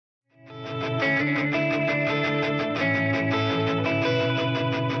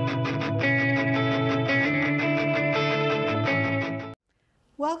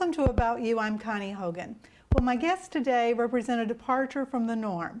Welcome to About You. I'm Connie Hogan. Well, my guests today represent a departure from the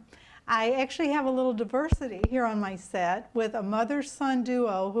norm. I actually have a little diversity here on my set with a mother-son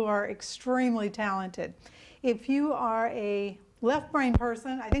duo who are extremely talented. If you are a left brain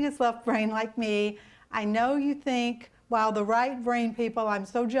person, I think it's left brain like me, I know you think, wow, the right brain people, I'm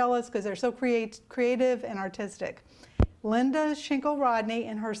so jealous because they're so creative and artistic. Linda Schinkel Rodney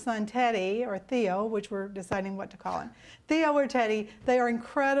and her son Teddy, or Theo, which we're deciding what to call him, Theo or Teddy, they are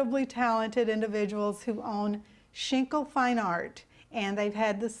incredibly talented individuals who own Schinkel Fine Art. And they've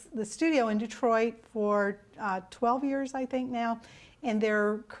had the studio in Detroit for 12 years, I think now. And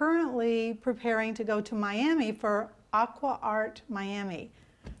they're currently preparing to go to Miami for Aqua Art Miami.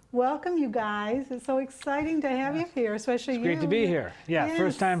 Welcome, you guys. It's so exciting to have you here, especially you. It's great to be here. Yeah, yes.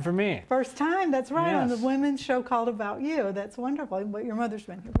 First time for me. First time, that's right, yes. on the women's show called About You. That's wonderful, but your mother's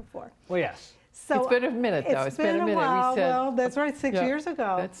been here before. Well, yes. So it's been a minute, though. It's been a minute. While. We said, well, that's right, 6 yeah, years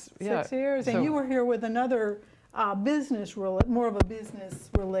ago. That's, 6 years. And you were here with another more of a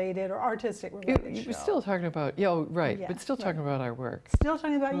business-related or artistic-related show. We're still talking about, right, yeah, but still talking about our work. Still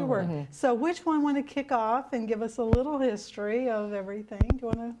talking about your work. So which one want to kick off and give us a little history of everything? Do you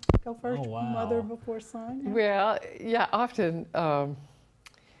want to go first? Oh, wow. Mother before son? Yeah. Well, yeah, often I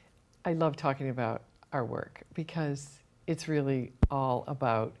love talking about our work because it's really all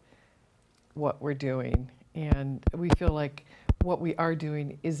about what we're doing. And we feel like what we are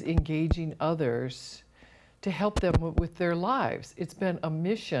doing is engaging others to help them with their lives. It's been a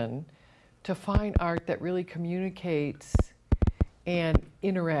mission to find art that really communicates and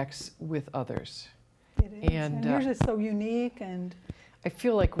interacts with others. It is. And yours is so unique, and I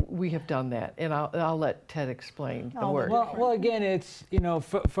feel like we have done that, and I'll let Ted explain the work. Well, again, it's,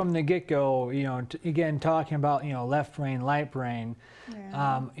 from the get-go, again, talking about, left brain, light brain,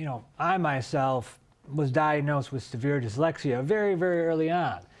 yeah. I myself was diagnosed with severe dyslexia very, very early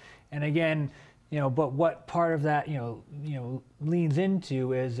on. And again, but what part of that, leans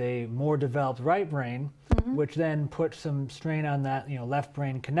into is a more developed right brain, which then puts some strain on that, left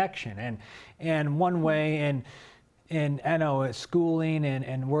brain connection. And one way, and I know schooling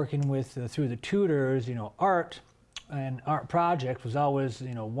and working with through the tutors, art and art project was always,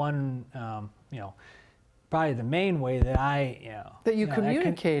 one, probably the main way that that you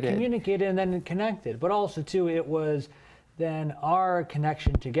communicated. Communicated and then connected. But also too, it was then our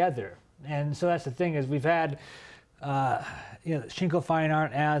connection together. And so that's the thing, is we've had, Schinkel Fine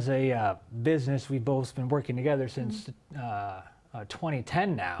Art as a business. We've both been working together since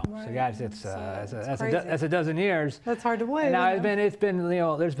 2010 now. Right. So guys, that's a dozen years. That's hard to believe. And now it's been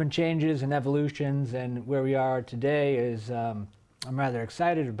there's been changes and evolutions, and where we are today is I'm rather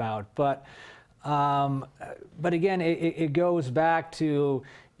excited about. But again, it goes back to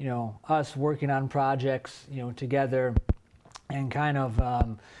us working on projects together, and kind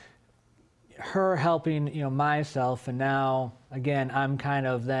of her helping myself, and now again I'm kind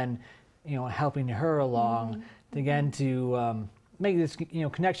of then helping her along again to make this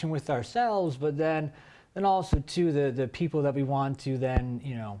connection with ourselves, but then also to the people that we want to then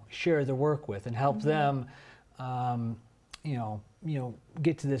share the work with and help them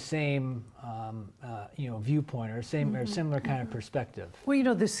get to the same viewpoint or similar kind of perspective.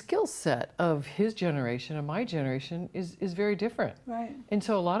 Well, the skill set of his generation and my generation is very different. Right. And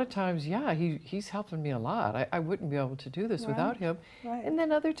so a lot of times, yeah, he's helping me a lot. I wouldn't be able to do this without him. Right. And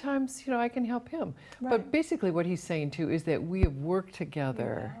then other times, I can help him. Right. But basically what he's saying too is that we have worked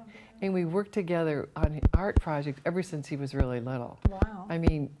together, and we worked together on art projects ever since he was really little. Wow. I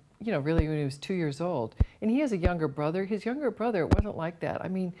mean, really when he was 2 years old. And he has a younger brother. His younger brother, it wasn't like that. I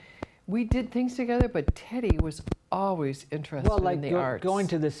mean, we did things together, but Teddy was always interested in the arts. Going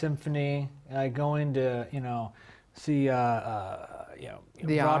to the symphony, going to, see, the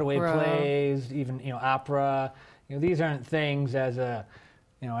Broadway opera. plays, even, opera. These aren't things as a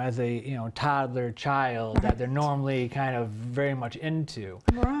toddler child that they're normally kind of very much into.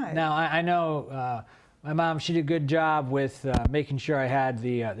 Right. Now, I know my mom, she did a good job with making sure I had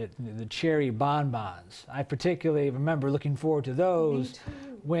the cherry bonbons. I particularly remember looking forward to those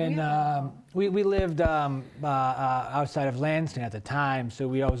when we lived outside of Lansing at the time, so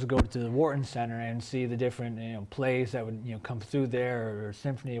we always go to the Wharton Center and see the different plays that would come through there, or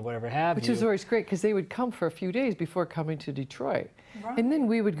symphony or whatever have you. Which is always great, because they would come for a few days before coming to Detroit. Right. And then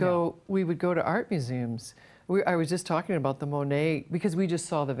we would go to art museums. I was just talking about the Monet, because we just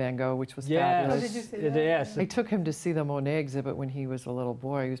saw the Van Gogh, which was fabulous. Oh, did you see that? Yes. I took him to see the Monet exhibit when he was a little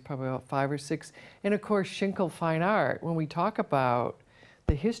boy. He was probably about 5 or 6. And of course, Schinkel Fine Art, when we talk about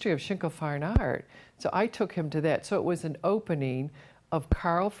the history of Schinkel Fine Art. So I took him to that. So it was an opening of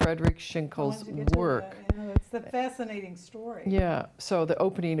Carl Friedrich I Schinkel's wanted to get to work. that. You know, it's the fascinating story. Yeah, so the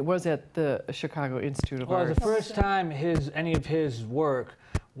opening was at the Chicago Institute of Well, Art. the first time any of his work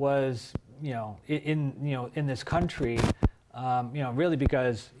was, in this country, really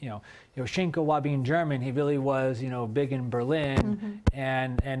because, Schinkel, while being German, he really was, big in Berlin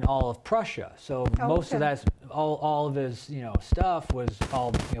and all of Prussia. So most of that, all of his, stuff was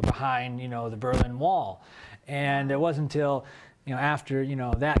all, behind, the Berlin Wall. And it wasn't until, after,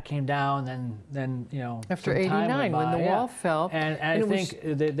 that came down, then After some time went 89, when by, the wall fell. And I think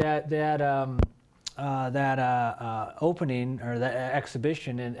that opening or that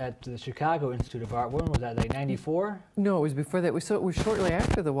exhibition at the Chicago Institute of Art, when was that, like 94? No, it was before that. It was shortly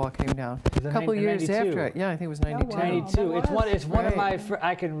after the wall came down. Was it A couple years 92? after it. Yeah, I think it was 92. wow. 92. It's one of my, Right.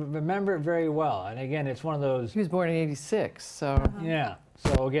 I can remember it very well. And again, it's one of those, He was born in 86, so yeah.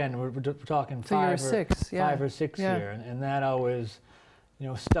 So again, we're talking So you were 5 6, yeah. 5 or 6 Yeah. here. And that always,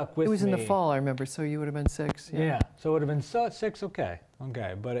 stuck with me. it was in the fall, I remember, so you would have been 6. Yeah. So it would have been 6, okay.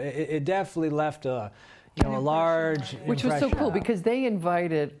 But it definitely left a, a impression large on you. Which was so cool impression. because they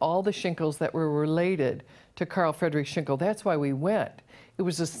invited all the Schinkels that were related to Carl Friedrich Schinkel. That's why we went. It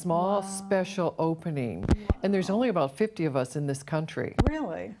was a small special opening. And there's only about 50 of us in this country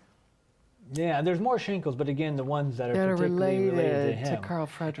Really? Yeah, there's more Schinkels, but again, the ones that are that are particularly related to him. Carl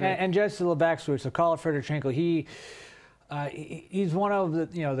Friedrich. And just a little backstory. So Carl Friedrich Schinkel, he's one of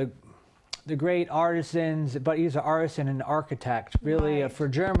the great artisans, but he's an artisan and architect, really, Right. for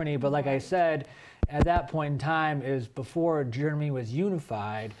Germany. But like I Right. said, at that point in time, is before Germany was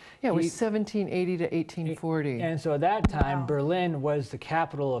unified. Yeah, it was he- 1780 to 1840. And so at that time, Wow. Berlin was the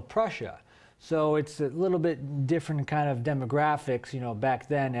capital of Prussia. So it's a little bit different kind of demographics, back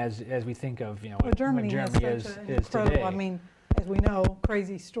then as we think of, Well, what Germany has Germany such an is incredible, today. I mean, as we know,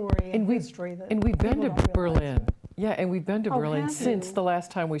 crazy story and history that And we've been people to don't realize. Berlin. Yeah, and we've been to Oh, Berlin have since you? the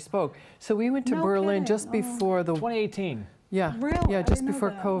last time we spoke. So we went to No Berlin kidding. just Oh. before the 2018. yeah Really? yeah I just didn't know before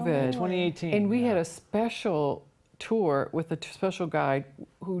that. Oh, COVID. really? 2018. And we yeah. had a special tour with a special guide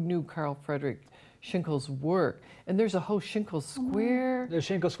who knew Carl Friedrich Schinkel's work. And there's a whole Schinkel Square. The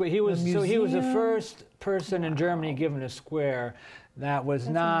Schinkel Square. He was the museum. first person in Germany given a square that was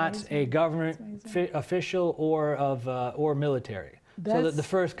That's not amazing. a government That's amazing. official or military. So That's the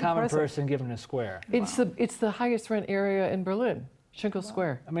first common impressive. person given a square. It's the highest rent area in Berlin, Schinkel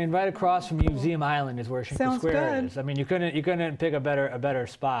Square. I mean, right across from Museum Island is where Schinkel Sounds Square good. is. I mean, you couldn't pick a better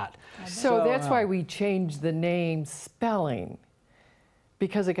spot. So that's why we changed the name spelling,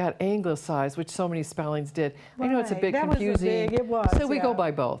 because it got anglicized, which so many spellings did. I know it's a Right. bit That was a confusing. big- it was, so we go yeah.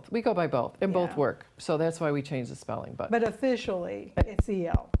 by both. We go by both, and both Yeah. work. So that's why we changed the spelling. But officially, it's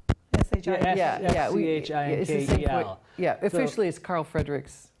EL. S-H-I-L. Yeah, yeah, S-C-H-I-N-K-E-L. it's the same way- Yeah, officially it's Carl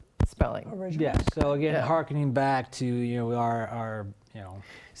Friedrich's spelling. Original. Yes. So again, Yeah. hearkening back to our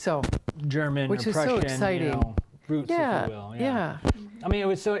So German Which or is so Prussian exciting. roots, yeah, if you will. yeah. I mean, it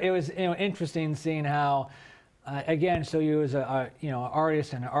was interesting seeing how, again, so he was a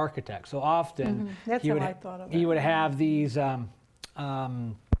artist and an architect. So often That's he how would I thought of he it. would have these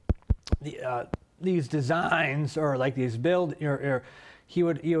these designs or like these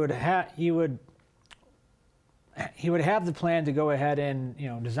he would have the plan to go ahead and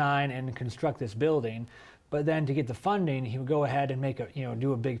design and construct this building. But then to get the funding, he would go ahead and make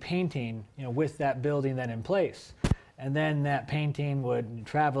do a big painting, with that building then in place. And then that painting would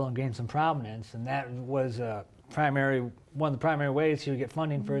travel and gain some prominence, and that was one of the primary ways he would get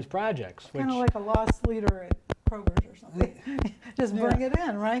funding for his projects. Kind of like a lost leader at Kroger's or something. Just bring it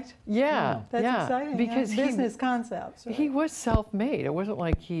in, right? Yeah, That's yeah. exciting. Because business concepts. he was self-made. It wasn't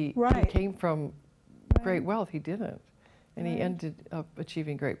like he Right. came from great Right. wealth. He didn't. And he Right. ended up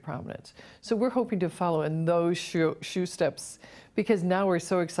achieving great prominence. So we're hoping to follow in those shoe steps, because now we're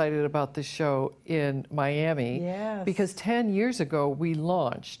so excited about the show in Miami. Yes. Because 10 years ago, we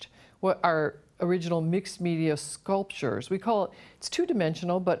launched what our original mixed media sculptures. We call it, it's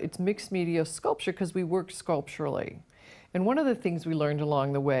two-dimensional, but it's mixed media sculpture because we work sculpturally. And one of the things we learned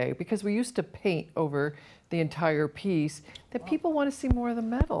along the way, because we used to paint over the entire piece, that people want to see more of the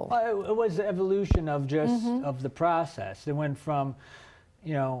metal. Well, it was the evolution of just of the process. It went from,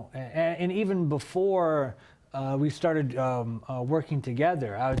 and even before we started working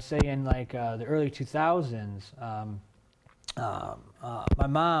together, I would say in like the early 2000s. My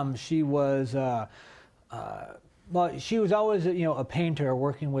mom, she was. Well, she was always, a painter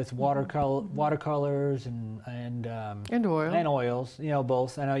working with watercolors and oil. and oils,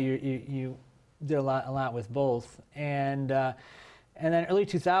 both. I know you did a lot with both, and then early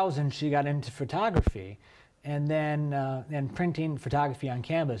 2000s she got into photography, and then printing photography on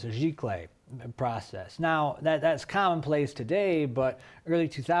canvas, a giclée process. Now that's commonplace today, but early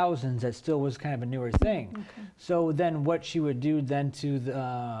 2000s that still was kind of a newer thing. Okay. So then what she would do then to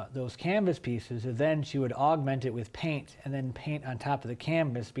those canvas pieces is then she would augment it with paint, and then paint on top of the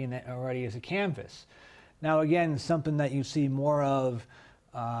canvas, being that already as a canvas. Now again, something that you see more of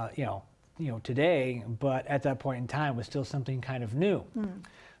today, but at that point in time was still something kind of new.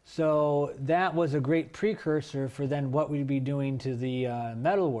 So that was a great precursor for then what we'd be doing to the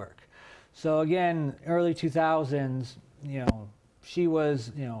metalwork. So again, early 2000s, she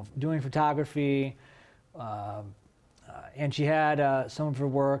was, doing photography, and she had some of her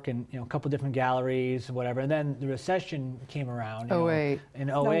work in, a couple different galleries, whatever. And then the recession came around. In 08,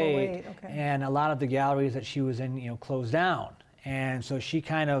 okay. and a lot of the galleries that she was in, closed down. And so she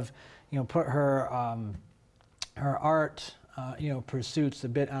kind of, put her her art, pursuits a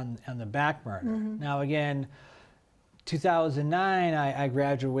bit on the back burner. Now again, 2009, I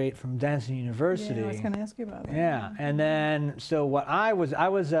graduate from Denison University. Yeah, I was going to ask you about that. Yeah, and then so what I was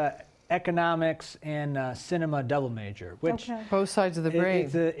a economics and cinema double major, which Both sides of the brain.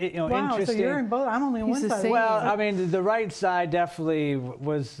 it's Wow, interesting. so you're in both. I'm only on He's one the side. same. Well, I mean, the right side definitely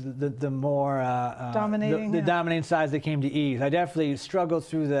was the more Dominating, the yeah. dominating side that came to ease. I definitely struggled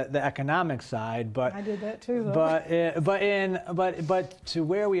through the economic side, but I did that too, though. but to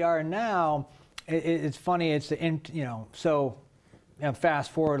where we are now, it's funny. It's so. Fast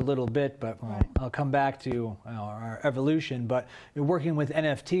forward a little bit, but Right. I'll come back to our evolution. But working with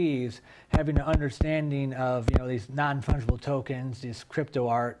NFTs, having an understanding of these non-fungible tokens, this crypto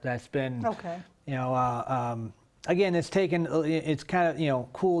art that's been Okay. again, it's taken, it's kind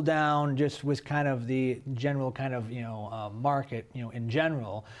of cooled down just with kind of the general kind of market in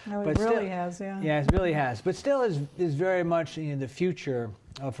general. No, but it really still, has, yeah. Yeah, it really has. But still is very much the future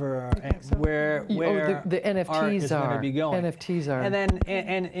of her, think so? where the NFTs art is going to be going. NFTs are. And then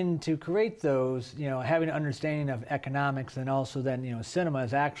and to create those, having an understanding of economics and also then cinema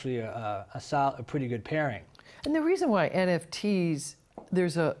is actually a pretty good pairing. And the reason why NFTs,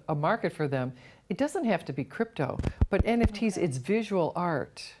 there's a market for them, it doesn't have to be crypto, but NFTs, it's visual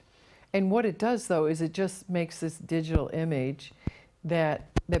art. And what it does, though, is it just makes this digital image that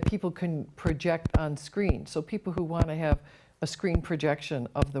people can project on screen. So people who want to have a screen projection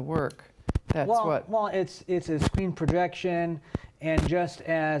of the work, that's what. Well, it's a screen projection, and just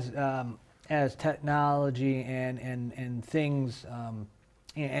as technology and things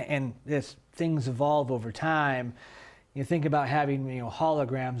and this things evolve over time. You think about having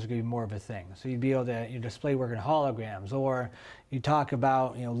holograms are going to be more of a thing. So you'd be able to display work in holograms, or you talk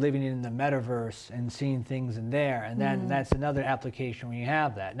about living in the metaverse and seeing things in there, and then that's another application when you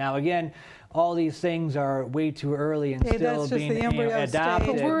have that. Now again, all these things are way too early and still that's just being the embryo adopted.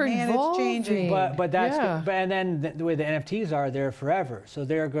 stage. But we're Man, evolving. it's changing. But that's Yeah. and then the way the NFTs are, they're forever. So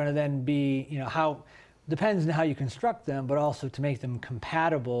they're going to then be how. Depends on how you construct them, but also to make them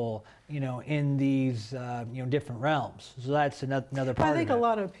compatible, in these, different realms. So that's another part of it. I think a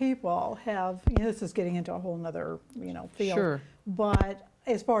lot of people have, this is getting into a whole nother, field. Sure. But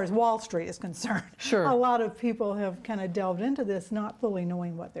as far as Wall Street is concerned, Sure. a lot of people have kind of delved into this not fully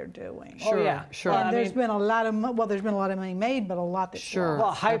knowing what they're doing. Sure, Oh, yeah. sure. And I there's mean- been a lot of, there's been a lot of money made, but a lot that's Sure. Well,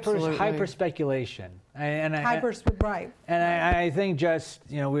 lost. Absolutely. hyper speculation, and Right. And I think just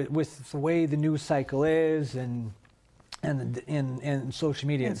with the way the news cycle is and social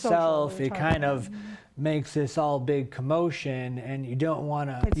media And social, itself, we're it talking kind about, of makes this all big commotion, and you don't want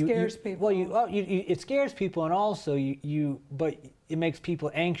to. It scares people. Well, it scares people, and also but it makes people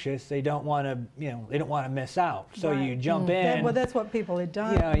anxious. They don't want to, they don't want to miss out. So you Right. jump in. Well, that's what people had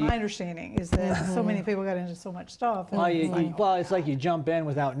done. My understanding is that so many people got into so much stuff. and Well, it's like, it's like you jump in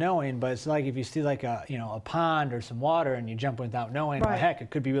without knowing, but it's like if you see like a pond or some water and you jump in without knowing, well, Right. heck, it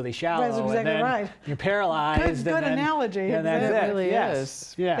could be really shallow. That's exactly and then right. You're paralyzed. Good and then, analogy. And that's It it. really Yes.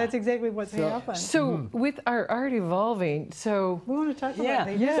 is. Yeah. that's exactly what's happened. So with our art evolving, so we want to talk Yeah. about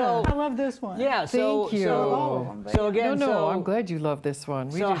these. Yeah. I love this one. Yeah. So Thank you. I love all of them, but so again, no, I'm glad you love this one.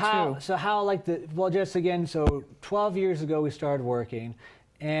 We do too. So so 12 years ago we started working,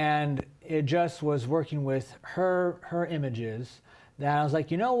 and it just was working with her images. That I was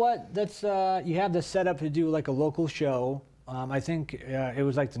like, you know what? That's you have this set up to do like a local show. I think it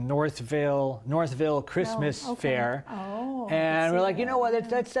was like the Northville Christmas okay. Fair. Oh, I And see we're like, you know that.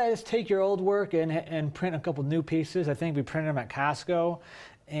 what? Let's take your old work and print a couple new pieces. I think we printed them at Costco,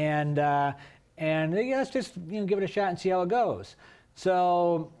 and yeah, let's just give it a shot and see how it goes.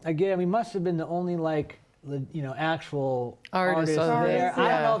 So again, we must have been the only like actual Artists artists on there. this, I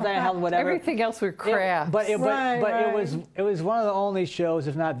don't know yeah. if that helped, whatever. Everything else were crafts. But it Right. was one of the only shows,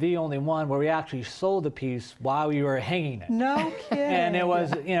 if not the only one, where we actually sold the piece while we were hanging it. No kidding. And it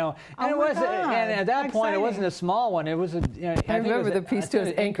was, and Oh it my was, God. and at that point, it Exciting. wasn't a small one. It was a. I think it remember was the piece I think too, it was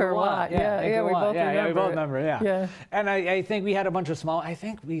was Anchor Wat. Yeah, Anchor we Wat. both Yeah, we remember both it. remember. Yeah. Yeah. And I think we had a bunch of small. I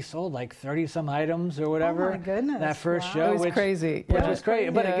think we sold like 30-some items or whatever. Oh my goodness. That first Wow. show, It was which, crazy. Which Yeah. was crazy.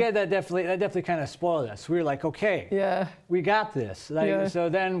 But Yeah. again, that definitely kind of spoiled us. We were like, okay. Yeah. We got this. Yeah. So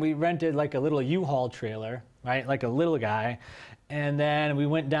then we rented like a little U-Haul trailer, right? Like a little guy. And then we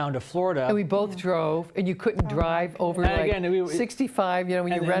went down to Florida. And we both drove, and you couldn't drive over And like again, 65, when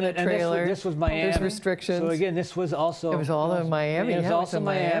you rent a and trailer. this was Miami. There's restrictions. So again, this was also. It was all in Miami. It was Yeah, also in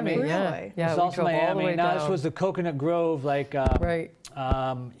Miami. Really? Yeah. It Yeah, was we also drove all the Miami. way Now down. this was the Coconut Grove, like,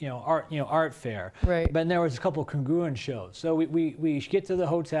 art fair. Right. But there was a couple congruent shows. So we get to the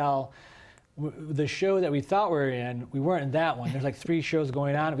hotel. The show that we thought we were in, we weren't in that one. There's like 3 shows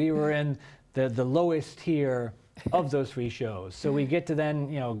going on. We were in the lowest tier of those 3 shows. So we get to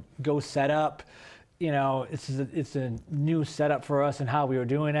then, go set up. It's a new setup for us and how we were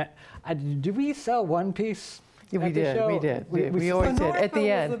doing it. Did we sell one piece? Yeah, we at the did. show? We did. We We always So did. At Northville the was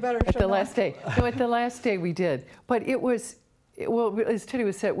end, the better at show, the not- last day. No, at the last day we did. But it was, well, as Teddy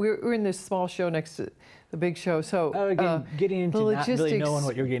was said, we were in this small show next to the big show. So Oh, again, getting into the not really logistics- knowing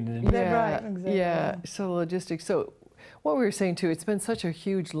what you're getting into. Yeah, yeah, right, exactly. yeah. So logistics. So what we were saying too, it's been such a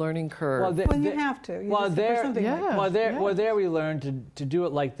huge learning curve. Well, Well, you have to. well, for there- something like yeah. that. Well, there we learned to do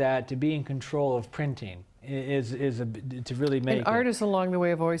it like that, to be in control of printing, to really make and artists along the way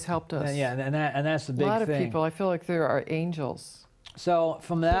have always helped us. Yeah, and that's the a big lot thing. of people. I feel like there are angels. So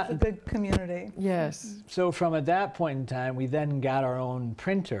from It's a that, big community. Yes. so from at that point in time, we then got our own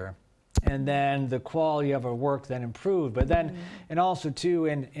printer, and then the quality of our work then improved. But then, and also too,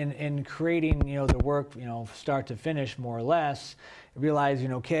 in creating the work start to finish more or less,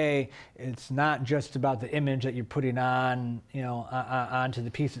 realizing okay, it's not just about the image that you're putting on onto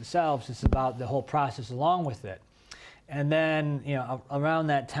the piece itself. It's about the whole process along with it. And then, around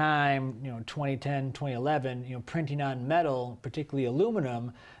that time, 2010, 2011, printing on metal, particularly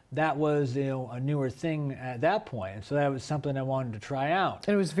aluminum, that was, a newer thing at that point. So that was something I wanted to try out.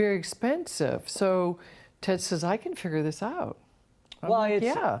 And it was very expensive. So Ted says, I can figure this out. I'm Well, like, it's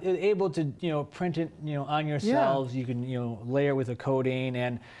yeah. able to, print it, on yourselves. You can, layer with a coating.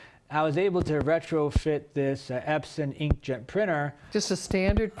 And I was able to retrofit this Epson inkjet printer. Just a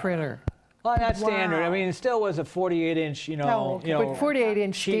standard printer. Well, not standard. I Wow. mean, it still was a 48-inch, Oh, okay. But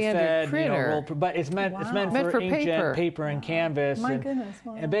 48-inch standard sheet-fed, printer. but it's meant Wow. Meant for for inkjet, paper. paper and canvas. My and, goodness,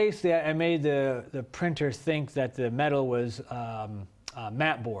 wow. And basically, I made the printer think that the metal was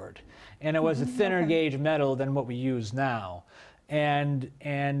mat board, and it was a thinner okay. gauge metal than what we use now, and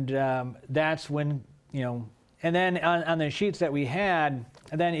that's when and then on the sheets that we had,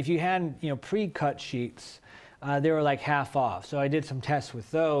 and then if you had pre-cut sheets, they were like half off. So I did some tests with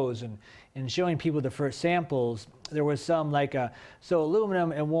those and showing people the first samples. There was some like so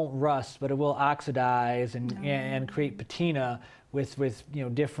aluminum, it won't rust, but it will oxidize and create patina with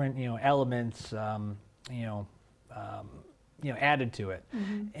different elements added to it.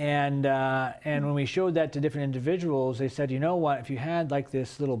 And when we showed that to different individuals, they said, you know what, if you had like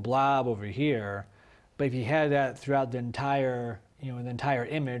this little blob over here, but if you had that throughout the entire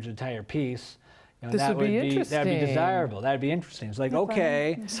image, the entire piece, This that would be that'd be interesting. desirable. That'd be interesting. It's like,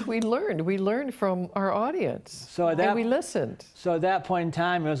 okay. So we learned from our audience. So at that, and we listened. So at that point in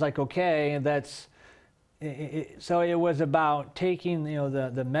time, it was like, okay, so it was about taking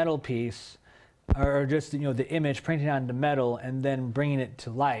the metal piece, or just the image, printing on the metal, and then bringing it to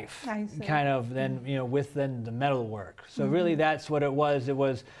life. I see. Kind of then with then the metal work. So really, that's what it was. It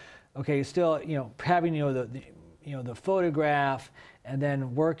was okay. Still having the photograph, and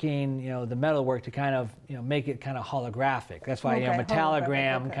then working, the metal work to kind of, make it kind of holographic. That's why, Okay, metallogram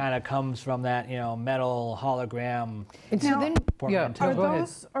holographic, okay. kind of comes from that, metal hologram. And so Now, then, yeah, portmanteau. no, go ahead.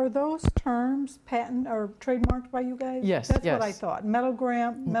 Are those terms patent or trademarked by you guys? Yes, That's what I yes. thought.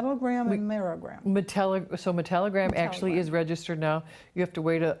 Metalgram and merogram. So metallogram actually is registered now. You have to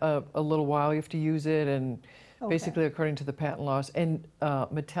wait a little while. You have to use it, and basically according to the patent laws. And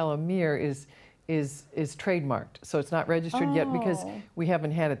metallomere is trademarked. So it's not registered yet because Oh. we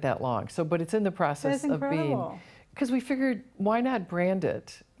haven't had it that long. So, but it's in the process That's of being. incredible. Because we figured, why not brand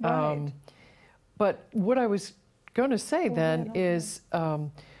it? Right. But what I was going to say then is,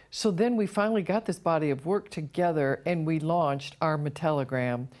 so then we finally got this body of work together, and we launched our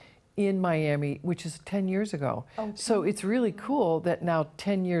metallogram in Miami, which is 10 years ago. Okay. So it's really cool that now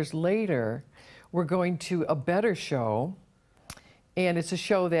 10 years later, we're going to a better show, And it's a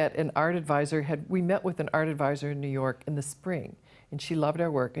show that an art advisor we met with an art advisor in New York in the spring, and she loved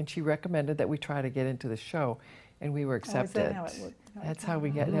our work, and she recommended that we try to get into the show, and we were accepted. That's how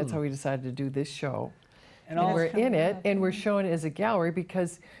we decided to do this show. And we're in it, and we're showing it as a gallery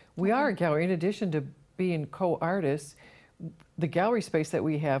because we are a gallery. In addition to being co-artists, the gallery space that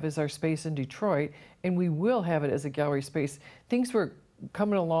we have is our space in Detroit, and we will have it as a gallery space. Things were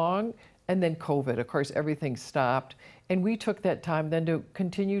coming along, and then COVID, of course, everything stopped. And we took that time then to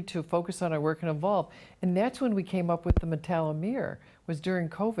continue to focus on our work and evolve. And that's when we came up with the Metallomer, was during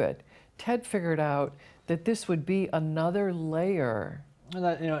COVID. Ted figured out that this would be another layer.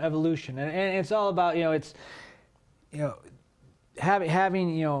 Evolution. And it's all about, it's,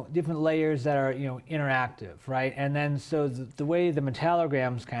 having different layers that are interactive, right? And then so the way the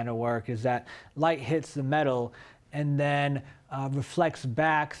metallograms kind of work is that light hits the metal and then reflects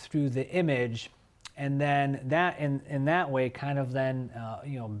back through the image, and then that in that way kind of then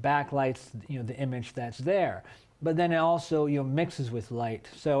backlights the image that's there. But then it also mixes with light.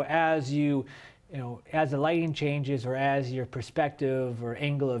 So as as the lighting changes, or as your perspective or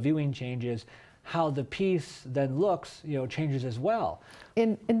angle of viewing changes, how the piece then looks changes as well.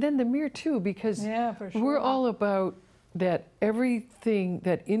 And then the mirror too, because we're all about that everything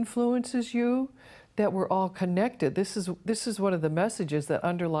that influences you, that we're all connected. This is one of the messages that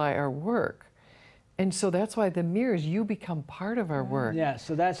underlie our work. And so that's why the mirrors, you become part of our work. Yeah,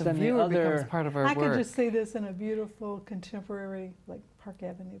 so that's the then viewer the other becomes part of our work. I could just see this in a beautiful contemporary, like Park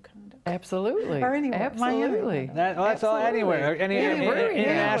Avenue condo. Absolutely. Or anywhere. Absolutely. That's all anywhere.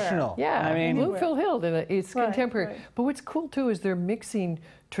 International. Yeah, I mean, Bloomfield Hill, it's contemporary. Right. But what's cool too is they're mixing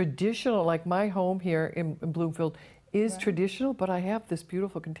traditional, like my home here in Bloomfield is traditional, but I have this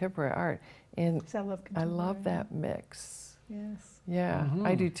beautiful contemporary art. And I love that mix. Yes. Yeah,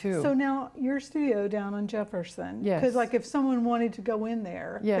 I do too. So now your studio down on Jefferson. Yes. Because like if someone wanted to go in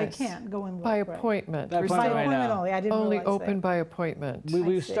there, they can't go in by appointment. By By appointment only. I didn't only realize open that. by appointment.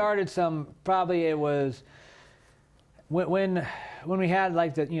 We started some. Probably it was when we had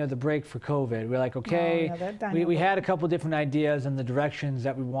like the break for COVID. We're like, okay, we had a couple different ideas and the directions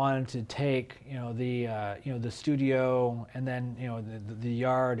that we wanted to take. The studio, and then the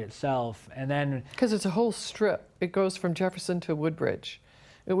yard itself, and then because it's a whole strip. It goes from Jefferson to Woodbridge.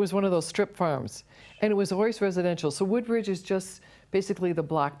 It was one of those strip farms, and it was always residential. So Woodbridge is just basically the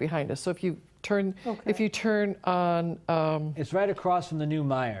block behind us. So if you turn on, it's right across from the new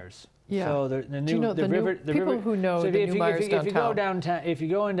Myers. Yeah. So the new, Do you know the river, the people river, who know so the new Myers downtown. If you go downtown, if you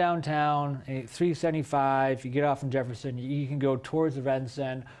go in downtown, 375, you get off from Jefferson, you can go towards the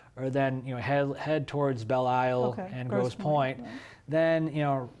Renson, or then head towards Belle Isle and Grosse Pointe. Right.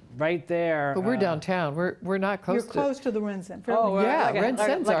 Then right there. But we're downtown. We're not close. You're close to the Renson. Yeah,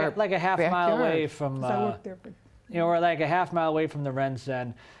 Renson's like a half mile away from. I worked there for. We're like a half mile away from the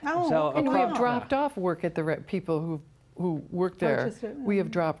Renson. Oh, so okay. And we have dropped off work at the people who work there. We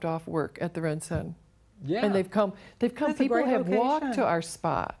have dropped off work at the Renson. Yeah. And they've come. That's People a great have walked location. to our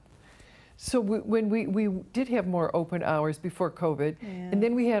spot. So when we did have more open hours before COVID, and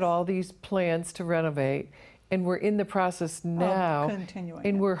then we had all these plans to renovate, and we're in the process now, continuing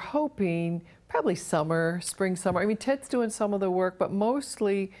and it. we're hoping probably spring, summer. I mean, Ted's doing some of the work, but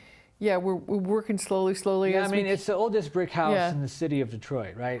mostly, we're working slowly. Yeah, it's the oldest brick house in the city of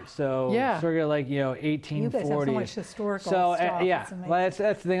Detroit, right? So sort of like 1840. You guys have so much historical so, stuff. Well, that's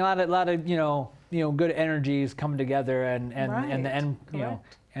the thing. A lot of good energies come together, and the end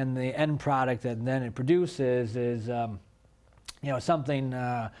and the end product that then it produces is something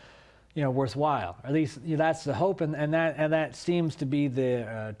worthwhile. At least that's the hope, and that seems to be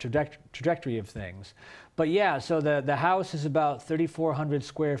the trajectory of things. But so the house is about 3,400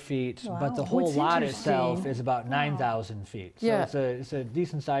 square feet, but the whole lot itself is about 9,000 feet. So it's a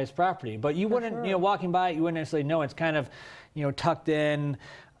decent sized property. But you wouldn't, walking by it, you wouldn't necessarily know. It's kind of, tucked in,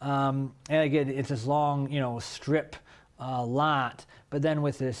 and again, it's this long, strip lot, but then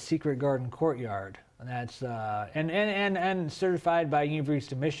with this secret garden courtyard. And that's and certified by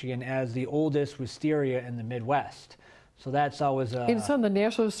University of Michigan as the oldest wisteria in the Midwest. So that's always it's on the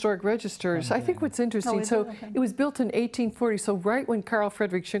National Historic Register. So I think what's interesting, it was built in 1840. So right when Carl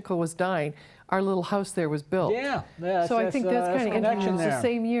Frederick Schinkel was dying, our little house there was built. Yeah. So I think that's kind of interesting. It's the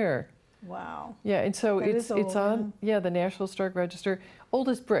same year. Wow. Yeah, and so it's old, on the National Historic Register.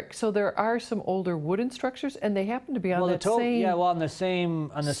 Oldest brick. So there are some older wooden structures, and they happen to be on that same.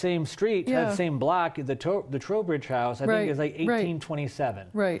 on the same street, that same block. The Trowbridge House, I think, is like 1827.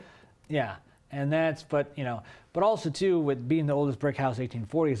 Right. Yeah, and that's but also too with being the oldest brick house,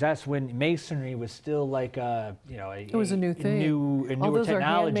 1840s. That's when masonry was still like it was a new thing. A newer All those technology.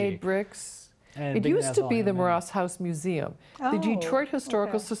 are handmade bricks. And It big used to be the handmade. Morass House Museum. The Oh, Detroit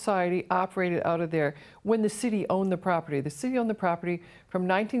Historical okay. Society operated out of there when the city owned the property. The city owned the property from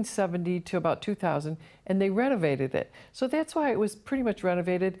 1970 to about 2000, and they renovated it. So that's why it was pretty much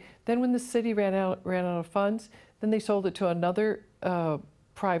renovated. Then when the city ran out of funds, then they sold it to another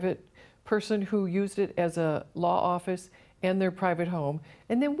private person who used it as a law office and their private home.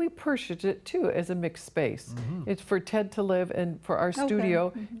 And then we purchased it too as a mixed space. It's for Ted to live and for our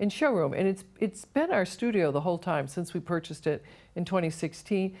studio and showroom. And it's been our studio the whole time since we purchased it in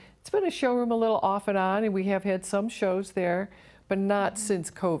 2016. It's been a showroom a little off and on, and we have had some shows there, but not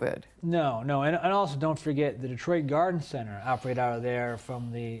since COVID. No, no, and also don't forget the Detroit Garden Center operated out of there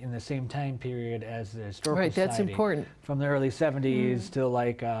in the same time period as the Historical Right, Society. that's important. From the early 70s till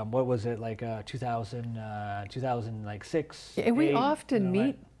like, what was it, like 2006, And we 8, often you know,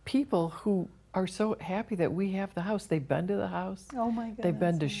 meet right? people who are so happy that we have the house. They've been to the house. Oh my goodness. They've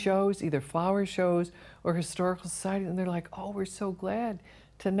been to shows, either flower shows or historical society, and they're like, "Oh, we're so glad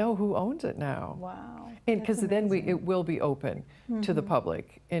to know who owns it now." Wow. And That's because then amazing. it will be open to the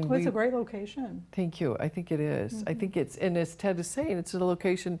public. And Well, it's a great location. thank you. I think it is. I think it's, and as Ted is saying, it's a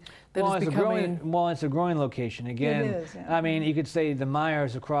location that Well, is it's becoming. it's a growing location. Again, is, yeah. I mean, you could say the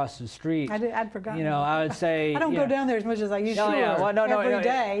Myers across the street. I'd forgotten. You know, I would say. I don't go down there as much as I used to. Every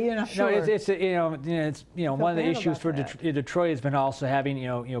day, you know. No, it's it's one of the bad issues about for that. Detroit has been also having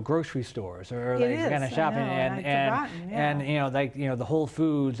grocery stores or like is, kind of I shopping know, and I'd forgotten, yeah. and like the Whole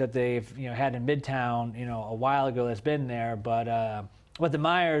Foods that they've had in Midtown a while ago that's been there, but the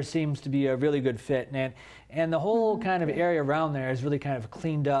Myers seems to be a really good fit, and the whole kind of area around there is really kind of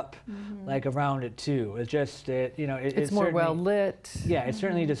cleaned up, like around it too. It's just It's more well lit. Yeah, it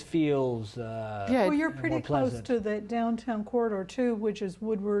certainly just feels Well, you're pretty more close pleasant. to the downtown corridor too, which is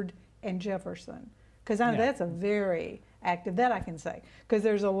Woodward and Jefferson, because Yeah. that's a very active. That I can say, because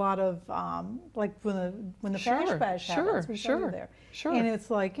there's a lot of like when the Fash Sure, Bash happens, we show you sure, there, sure. and it's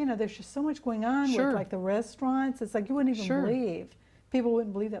like there's just so much going on Sure. with like the restaurants. It's like you wouldn't even Sure. believe. People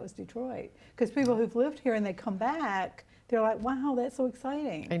wouldn't believe that was Detroit, because people who've lived here and they come back, they're like, wow, that's so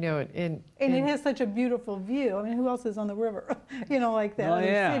exciting. I know it. And it has such a beautiful view. I mean, who else is on the river? Like that. Oh, other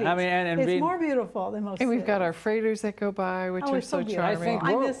yeah. cities. I mean, and it's being- more beautiful than most And we've got cities. our freighters that go by, which Oh, are it's so so beautiful. I charming. think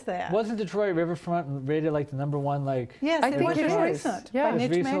I miss that. Wasn't Detroit Riverfront rated like the #1 like? Yes, I it think was it just is. recent Yeah. by Niche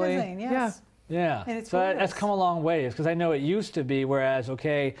Recently? Magazine. Yes. Yeah, And it's so that's gorgeous. come a long ways because I know it used to be, whereas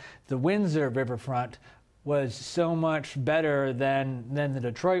the Windsor Riverfront was so much better than the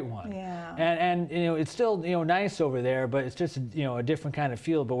Detroit one. Yeah. And it's still nice over there, but it's just a different kind of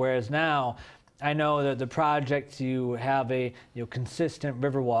feel. But whereas now, I know that the project to have a consistent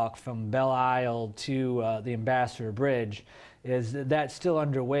riverwalk from Belle Isle to the Ambassador Bridge that's still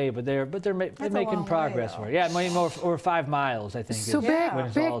underway, but they're That's a making long way, progress though. for it. Yeah, maybe over 5 miles, I think. So is back, when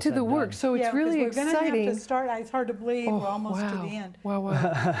it's all back to said the and work. done. So it's Yeah, 'cause really we're gonna exciting. have to start. It's hard to believe we're almost wow. to the end. Wow, wow.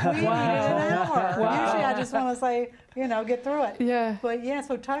 We needed an hour. Wow. Usually I just want to say, get through it. Yeah. But yeah,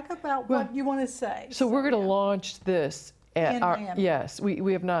 so talk about Well, what you want to say. So we're going to yeah. launch this at In our, Miami. yes,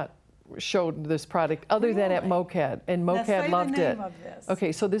 we have not showed this product other than at Really? MoCAD, and Now MoCAD say loved the it. name of this.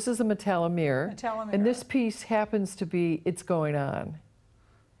 Okay, so this is a Metallimirror. Metallimirror. And this piece happens to be It's Going On.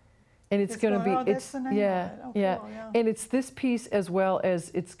 And it's It's going to Going be, On, that's it's, the name of yeah, it. Oh, yeah. cool, yeah. And it's this piece as well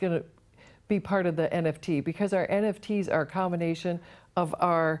as it's going to be part of the NFT, because our NFTs are a combination of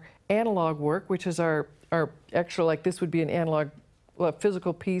our analog work, which is our actual, like this would be an analog,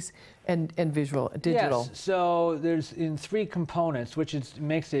 physical piece, and visual, digital. Yes. So there's in 3 components, which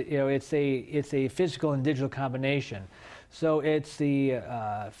makes it it's a physical and digital combination. So it's the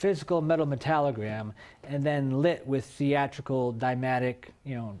physical metal metallogram, and then lit with theatrical dymatic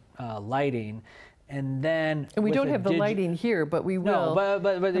lighting, and then And we with don't a have the lighting here, but we will. No,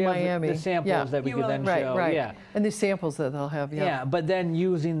 but in they have Miami. the samples Yeah. that we You could will. then Right, show. right. Yeah. And the samples that they'll have, yeah. Yeah, but then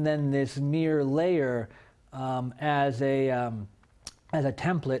using this mirror layer as a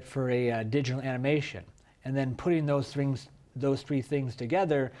template for a digital animation, and then putting those 3 things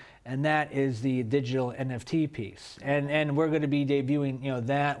together, and that is the digital NFT piece. And we're going to be debuting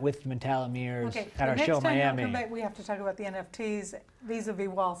that with Metallimirrors Okay. at our the show next time Miami. you come back, we have to talk about the NFTs vis-a-vis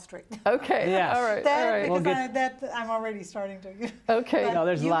Wall Street. Okay, Yes. all right, all That, right. because I'm already starting to. Okay. But No,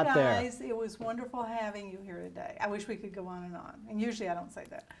 there's a you lot there. guys, it was wonderful having you here today. I wish we could go on and on. And usually I don't say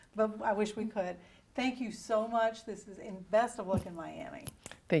that, but I wish we could. Thank you so much. This is in best of luck in Miami.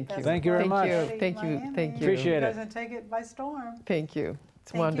 Thank you. Best Thank of you very luck much. Thank in you, thank you, Miami. thank you. Appreciate You it. guys will take it by storm. Thank you.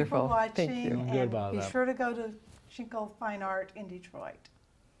 It's Thank wonderful. you for watching. Thank you. Feeling good And about be that. sure to go to Schinkel Fine Art in Detroit.